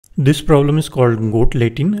This problem is called goat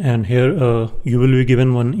Latin, and here you will be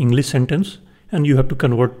given one English sentence and you have to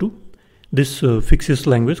convert to this fictitious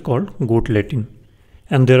language called goat Latin.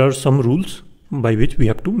 And there are some rules by which we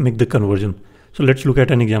have to make the conversion. So let's look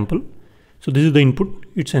at an example. So this is the input.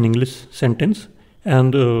 It's an English sentence,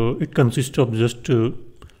 and it consists of just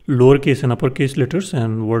lowercase and uppercase letters,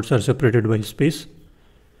 and words are separated by space.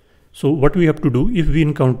 So what we have to do, if we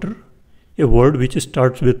encounter a word which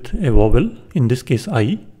starts with a vowel, in this case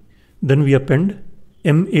I, then we append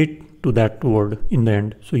MA to that word in the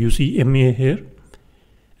end. So you see MA here,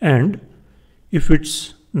 and if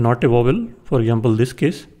it's not a vowel, for example this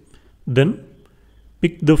case, then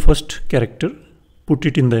pick the first character, put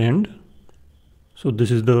it in the end. So this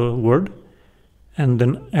is the word, and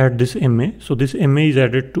then add this MA. So this MA is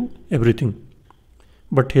added to everything.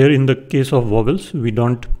 But here in the case of vowels, we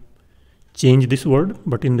don't change this word,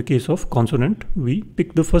 but in the case of consonant, we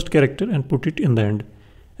pick the first character and put it in the end.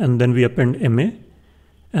 And then we append MA,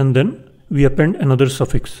 and then we append another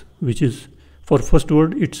suffix, which is, for first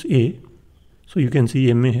word it's A. So you can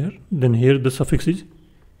see MA here. Then here the suffix is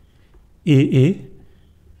AA.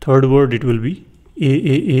 Third word it will be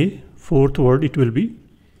AAA. Fourth word it will be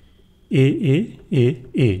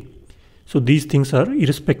AAAA. So these things are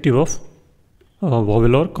irrespective of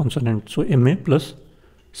vowel or consonant. So MA plus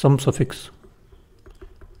some suffix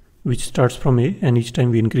which starts from A, and each time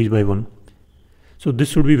we increase by 1. So this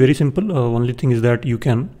should be very simple. Only thing is that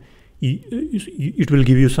it will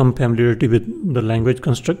give you some familiarity with the language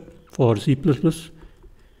construct. For C++,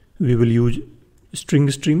 we will use string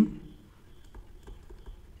stream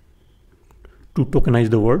to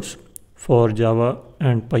tokenize the words. For Java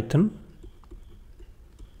and Python,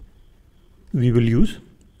 we will use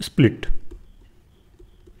split.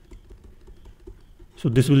 So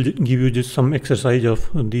this will give you just some exercise of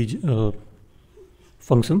these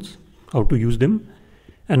functions, how to use them.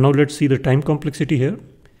 And now let's see the time complexity here.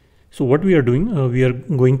 So what we are doing, we are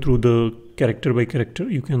going through the character by character.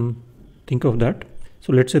 You can think of that.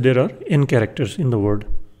 So let's say there are n characters in the word,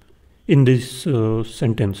 in this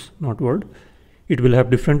sentence, not word. It will have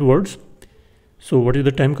different words. So what is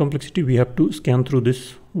the time complexity? We have to scan through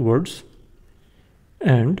these words,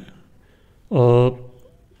 and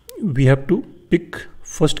we have to pick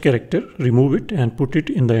first character, remove it, and put it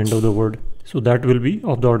in the end of the word. So that will be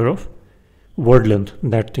of the order of word length,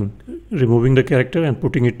 that thing, removing the character and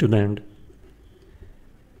putting it to the end.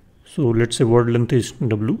 So let's say word length is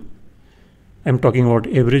W. I'm talking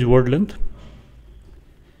about average word length.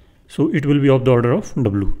 So it will be of the order of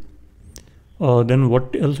W. Then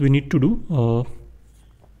what else we need to do?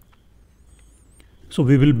 So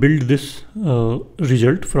we will build this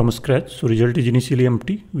result from scratch. So result is initially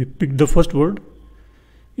empty. We pick the first word.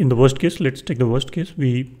 In the worst case, let's take the worst case.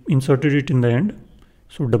 We inserted it in the end.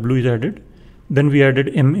 So W is added. Then we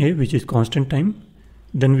added MA, which is constant time.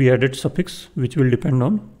 Then we added suffix, which will depend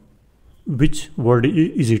on which word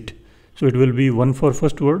is it. So it will be 1 for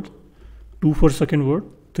first word, 2 for second word,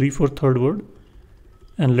 3 for third word.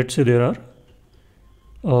 And let's say there are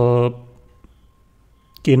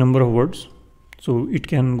k number of words. So it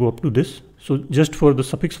can go up to this. So just for the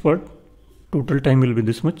suffix part, total time will be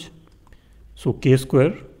this much. So k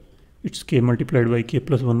square, it's k multiplied by k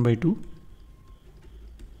plus 1 by 2.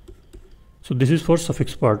 So this is for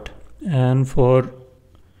suffix part. And for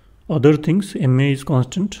other things, MA is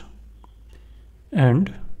constant,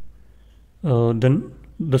 and then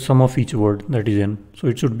the sum of each word, that is n. So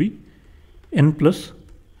it should be n plus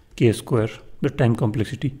k square, the time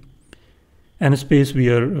complexity. And space, we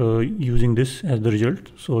are using this as the result.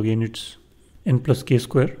 So again it's n plus k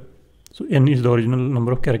square. So n is the original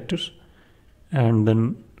number of characters, and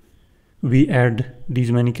then we add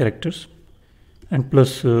these many characters, and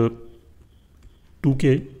plus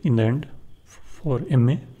 2k in the end for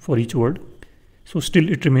MA for each word. So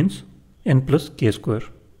still it remains n plus k square.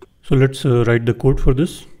 So let's write the code for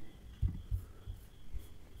this.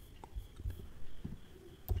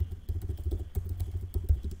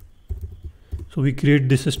 So we create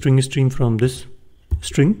this string stream from this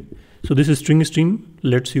string. So this string stream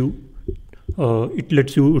lets you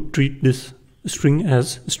treat this string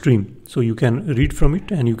as stream. So you can read from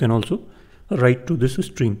it, and you can also write to this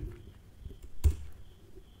stream.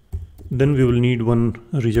 Then we will need one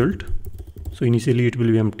result. So initially it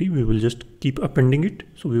will be empty. We will just keep appending it.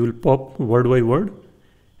 So we will pop word by word,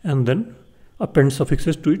 and then append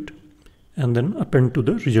suffixes to it, and then append to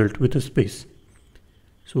the result with a space.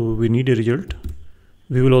 So we need a result.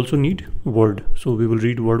 We will also need word. So we will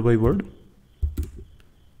read word by word,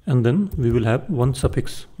 and then we will have one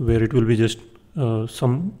suffix where it will be just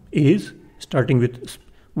some A's starting with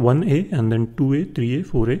 1A, and then 2A, 3A,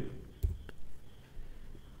 4A.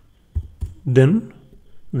 Then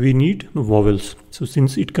we need vowels. So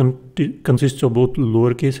since it consists of both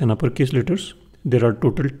lowercase and uppercase letters, there are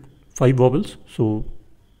total 5 vowels. So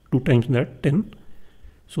 2 times that, 10.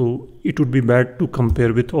 So it would be bad to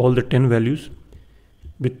compare with all the 10 values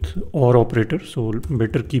with OR operator. So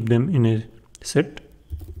better keep them in a set.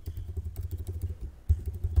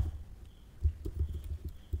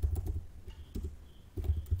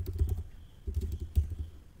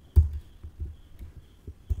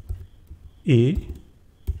 A,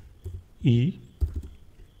 E,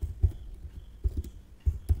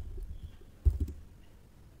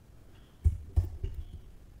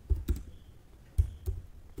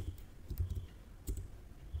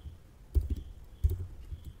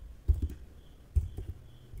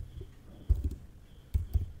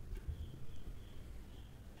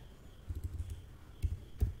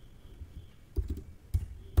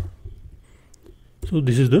 so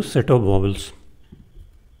this is the set of vowels.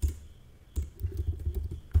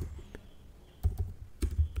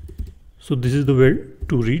 So this is the way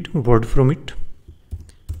to read word from it.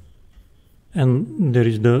 And there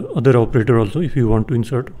is the other operator also if you want to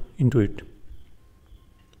insert into it.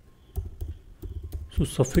 So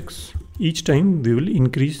suffix, each time we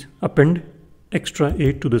will append extra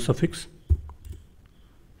a to the suffix.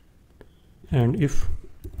 And if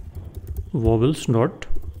vowels dot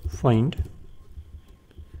find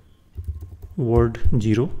word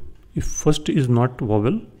 0, if first is not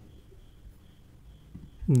vowel,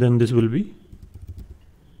 then this will be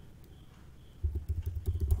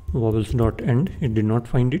vowels dot end. It did not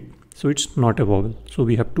find it, so it's not a vowel. So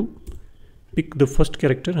we have to pick the first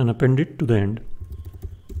character and append it to the end.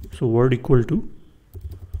 So word equal to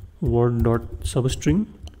word dot substring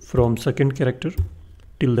from second character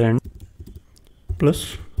till the end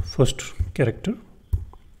plus first character,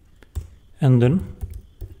 and then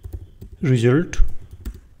result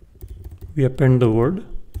we append the word,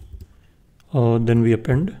 then we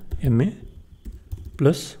append ma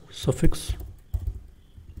plus suffix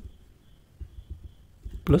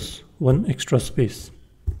plus 1 extra space.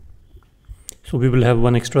 So we will have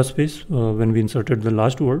 1 extra space when we inserted the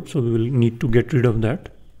last word, so we will need to get rid of that.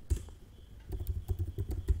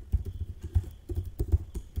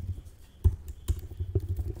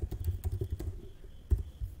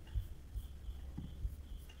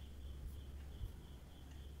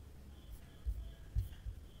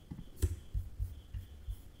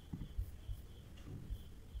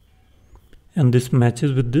 And this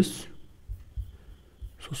matches with this,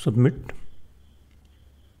 so submit,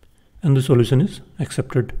 and the solution is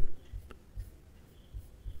accepted.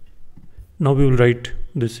 Now we will write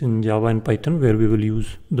this in Java and Python, where we will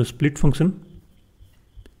use the split function.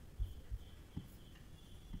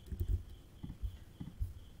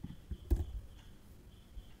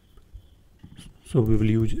 So we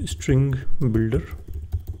will use string builder.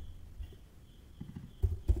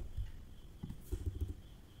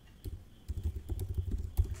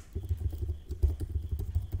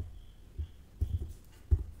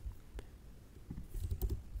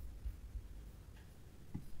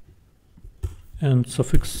 And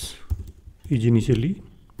suffix is initially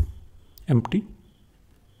empty,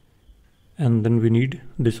 and then we need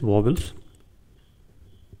this vowels.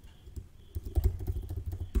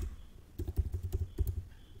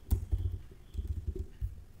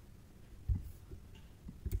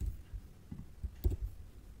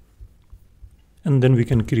 And then we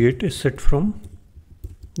can create a set from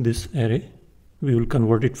this array. We will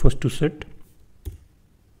convert it first to set.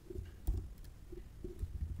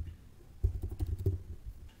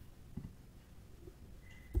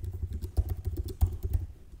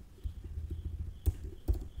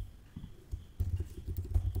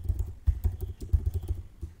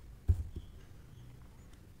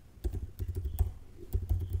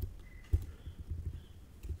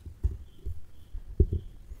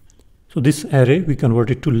 So this array we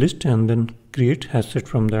convert it to list and then create hash set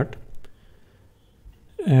from that.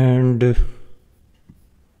 And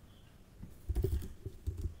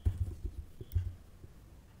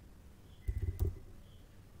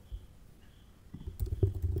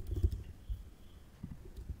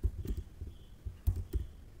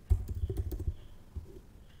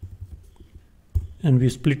we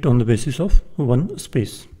split on the basis of 1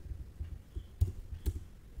 space.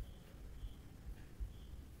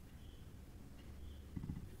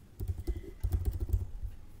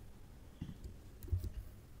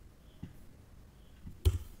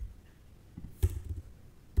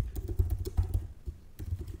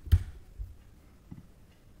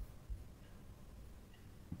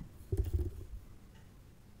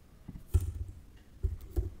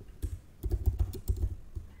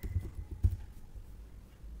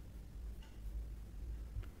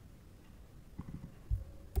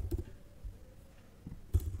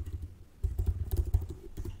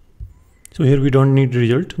 So here we don't need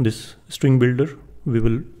result, this string builder, we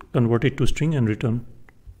will convert it to string and return.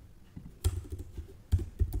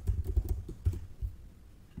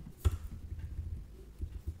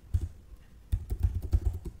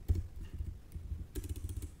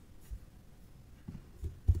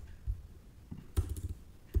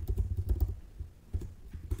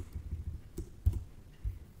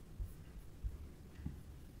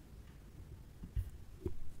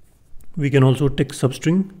 We can also take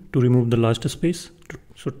substring to remove the last space.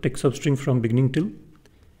 So take substring from beginning till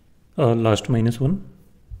last -1.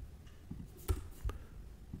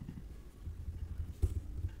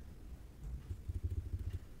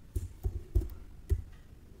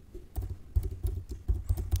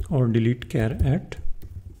 Or delete char at.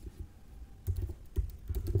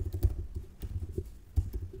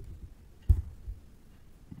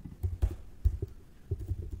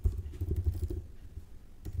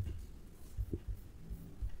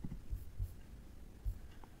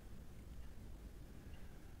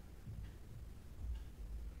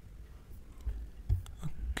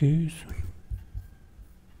 Okay.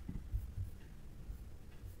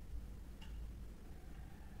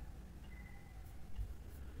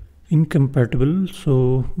 Incompatible,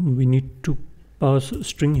 so we need to pass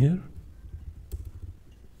string here.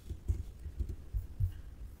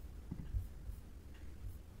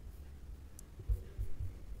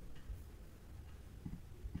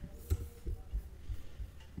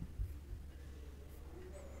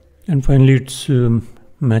 And finally it's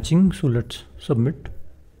matching, so let's submit.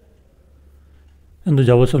 And the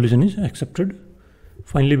Java solution is accepted.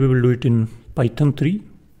 Finally we will do it in Python 3.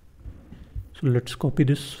 So let's copy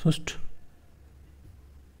this first.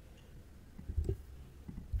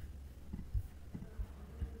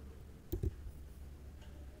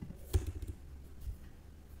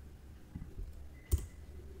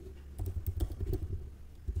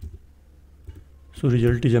 So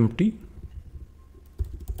result is empty.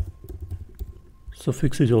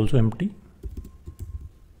 Suffix is also empty.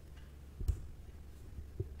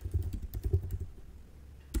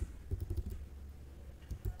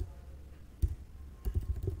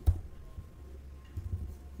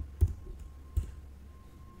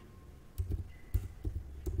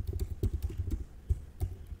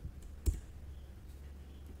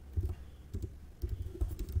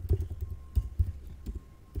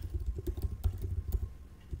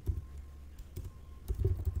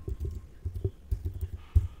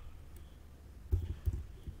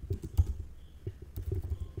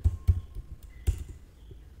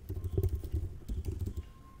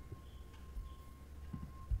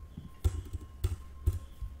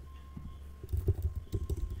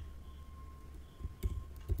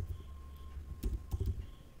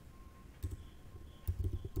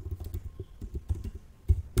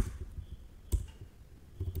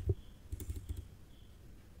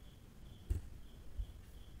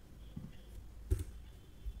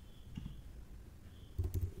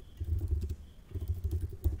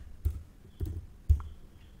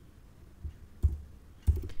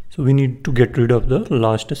 So we need to get rid of the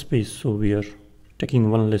last space, so we are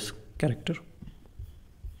taking one less character.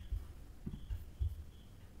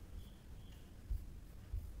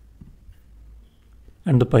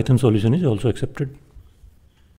 And the Python solution is also accepted.